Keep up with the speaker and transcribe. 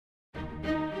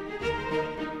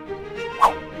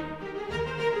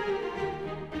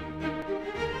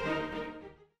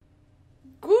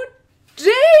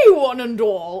one and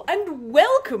all, and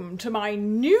welcome to my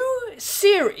new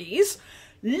series,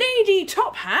 Lady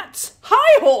Top Hat's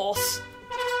High Horse.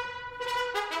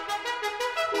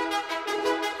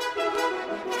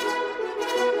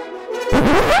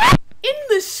 In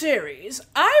this series,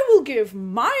 I will give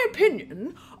my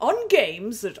opinion on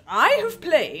games that I have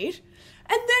played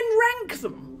and then rank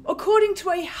them according to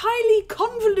a highly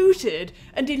convoluted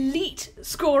and elite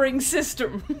scoring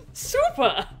system.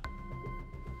 Super!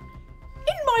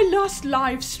 In my last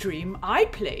live stream, I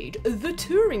played the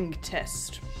Turing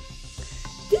Test.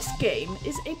 This game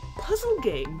is a puzzle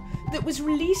game that was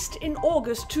released in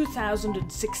August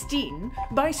 2016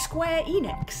 by Square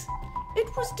Enix.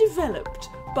 It was developed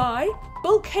by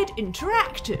Bulkhead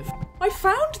Interactive. I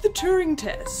found the Turing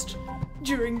Test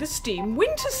during the Steam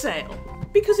Winter Sale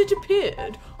because it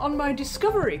appeared on my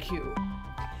discovery queue.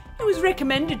 It was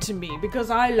recommended to me because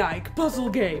I like puzzle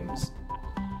games.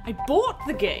 I bought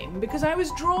the game because I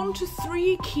was drawn to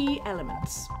three key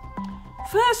elements.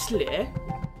 Firstly,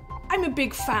 I'm a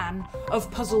big fan of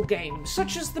puzzle games,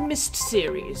 such as the Myst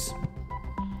series.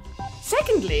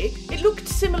 Secondly, it looked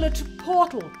similar to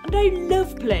Portal, and I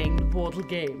love playing the Portal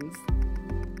games.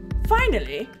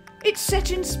 Finally, it's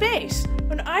set in space,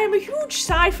 and I am a huge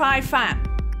sci-fi fan.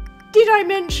 Did I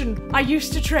mention I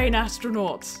used to train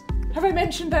astronauts? Have I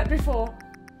mentioned that before?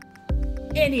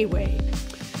 Anyway,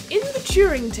 in the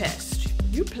Turing Test,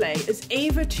 you play as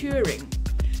Ava Turing.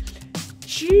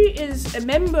 She is a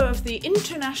member of the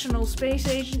International Space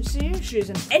Agency, she's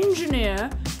an engineer,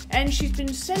 and she's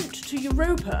been sent to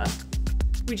Europa,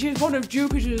 which is one of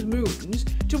Jupiter's moons,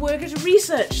 to work at a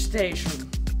research station.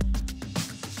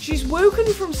 She's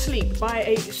woken from sleep by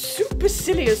a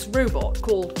supercilious robot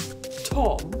called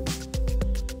Tom,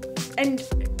 and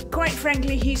quite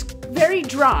frankly, he's very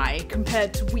dry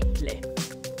compared to Wheatley.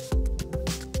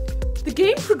 The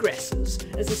game progresses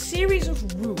as a series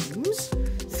of rooms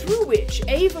through which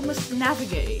Ava must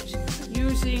navigate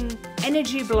using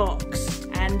energy blocks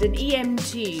and an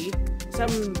EMT,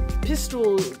 some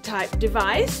pistol-type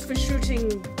device for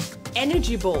shooting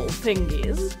energy ball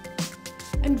thingies,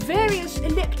 and various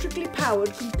electrically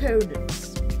powered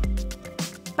components.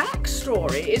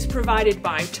 Backstory is provided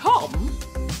by Tom,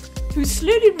 who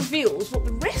slowly reveals what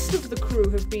the rest of the crew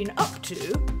have been up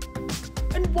to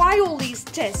and why all these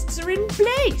tests are in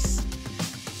place.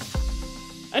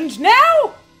 And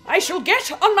now I shall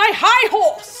get on my high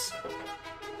horse.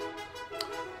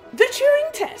 The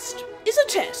Turing Test is a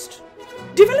test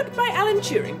developed by Alan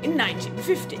Turing in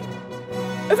 1950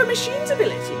 of a machine's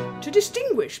ability to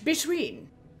distinguish between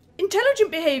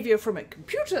intelligent behaviour from a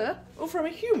computer or from a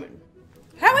human.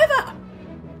 However,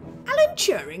 Alan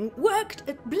Turing worked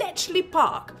at Bletchley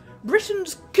Park,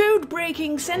 Britain's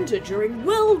code-breaking centre during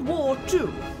World War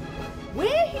II,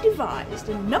 where he devised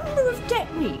a number of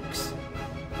techniques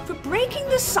for breaking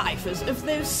the ciphers of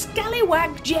those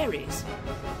scallywag Jerrys.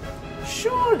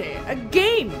 Surely a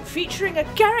game featuring a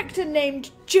character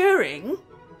named Turing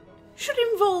should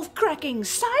involve cracking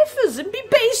ciphers and be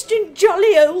based in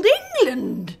jolly old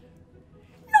England,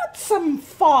 not some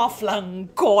far-flung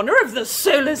corner of the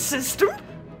solar system,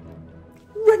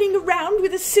 running around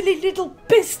with a silly little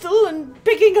pistol and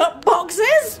picking up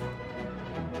boxes.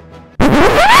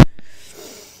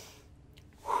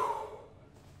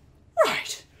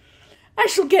 Right, I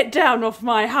shall get down off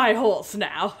my high horse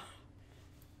now.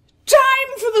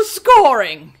 Time for the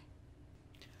scoring!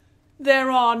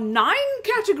 There are 9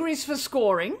 categories for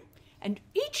scoring, and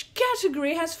each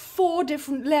category has 4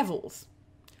 different levels.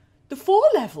 The 4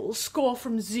 levels score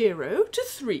from 0 to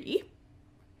 3,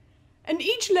 and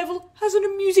each level has an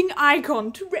amusing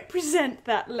icon to represent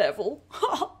that level.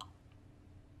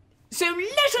 So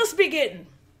let us begin!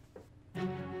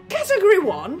 Category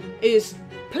 1 is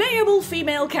playable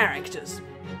female characters.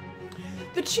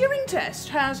 The Turing Test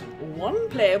has 1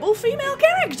 playable female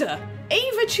character,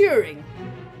 Ava Turing.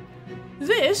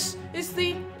 This is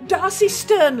the Darcy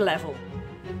Stern level,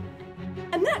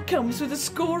 and that comes with a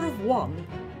score of 1.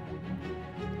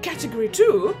 Category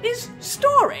 2 is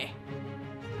story.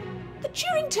 The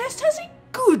Turing Test has a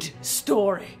good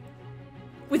story,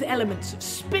 with elements of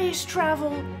space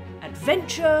travel,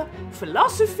 adventure,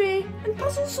 philosophy, and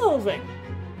puzzle solving.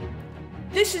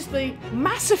 This is the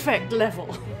Mass Effect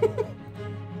level,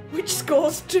 which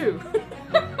scores 2.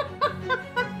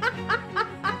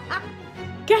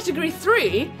 Category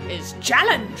 3 is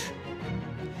challenge.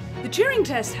 The Turing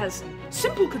Test has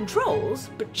simple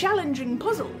controls, but challenging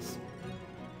puzzles.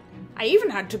 I even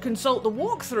had to consult the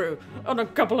walkthrough on a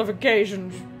couple of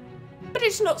occasions, but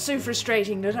it's not so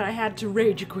frustrating that I had to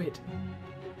rage quit.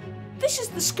 This is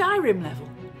the Skyrim level,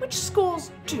 which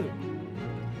scores 2.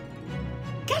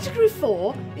 Category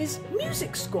 4 is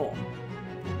music score.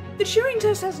 The Turing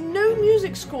Test has no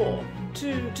music score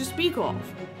to speak of.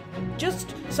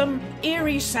 Just some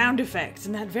eerie sound effects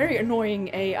and that very annoying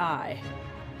AI.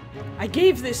 I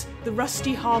gave this the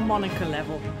rusty harmonica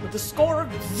level with a score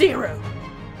of 0.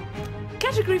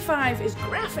 Category 5 is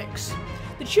graphics.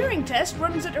 The Turing Test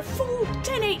runs at a full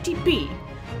 1080p,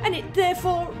 and it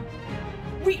therefore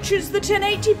reaches the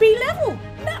 1080p level.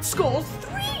 That scores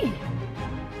 3.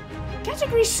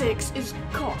 Category 6 is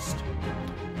cost.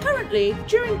 Currently, the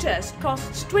Turing Test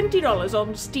costs $20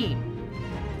 on Steam.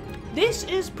 This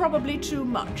is probably too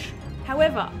much.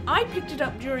 However, I picked it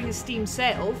up during a Steam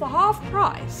sale for half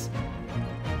price.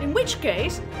 In which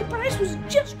case, the price was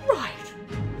just right.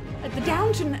 At the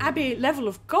Downton Abbey level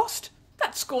of cost,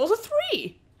 that scores a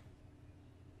 3.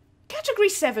 Category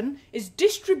 7 is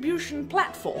distribution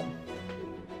platform.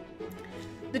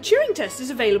 The Turing Test is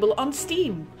available on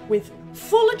Steam with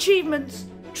full achievements,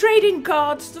 trading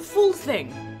cards, the full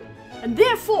thing. And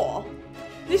therefore,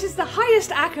 this is the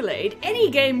highest accolade any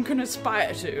game can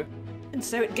aspire to, and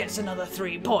so it gets another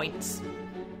 3 points.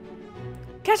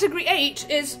 Category 8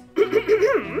 is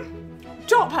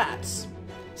top hats.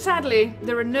 Sadly,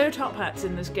 there are no top hats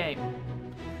in this game.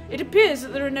 It appears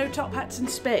that there are no top hats in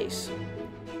space.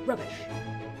 Rubbish.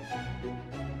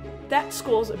 That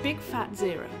scores a big fat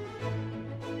 0.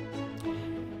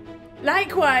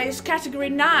 Likewise, category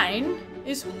 9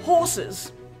 is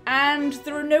horses. And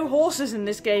there are no horses in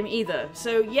this game either,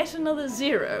 so yet another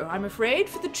 0, I'm afraid,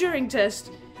 for the Turing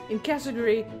Test in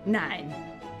category 9.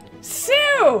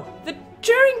 So, the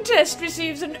Turing Test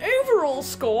receives an overall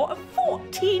score of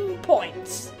 14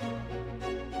 points.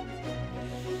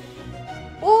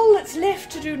 All that's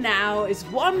left to do now is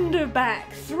wander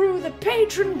back through the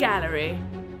patron gallery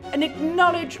and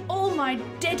acknowledge all my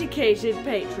dedicated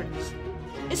patrons,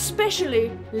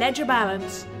 especially Ledger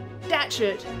Balance,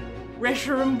 Datchet,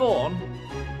 Resher and Bourne,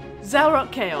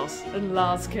 Zalrock Chaos, and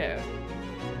Lars Co.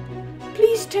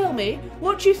 Please tell me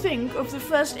what you think of the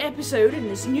first episode in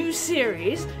this new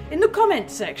series in the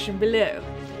comments section below.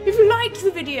 If you liked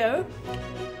the video,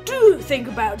 do think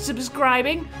about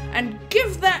subscribing and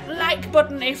give that like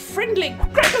button a friendly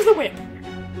crack of the whip.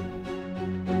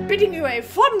 Bidding you a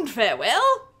fond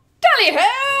farewell,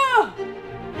 tally-ho!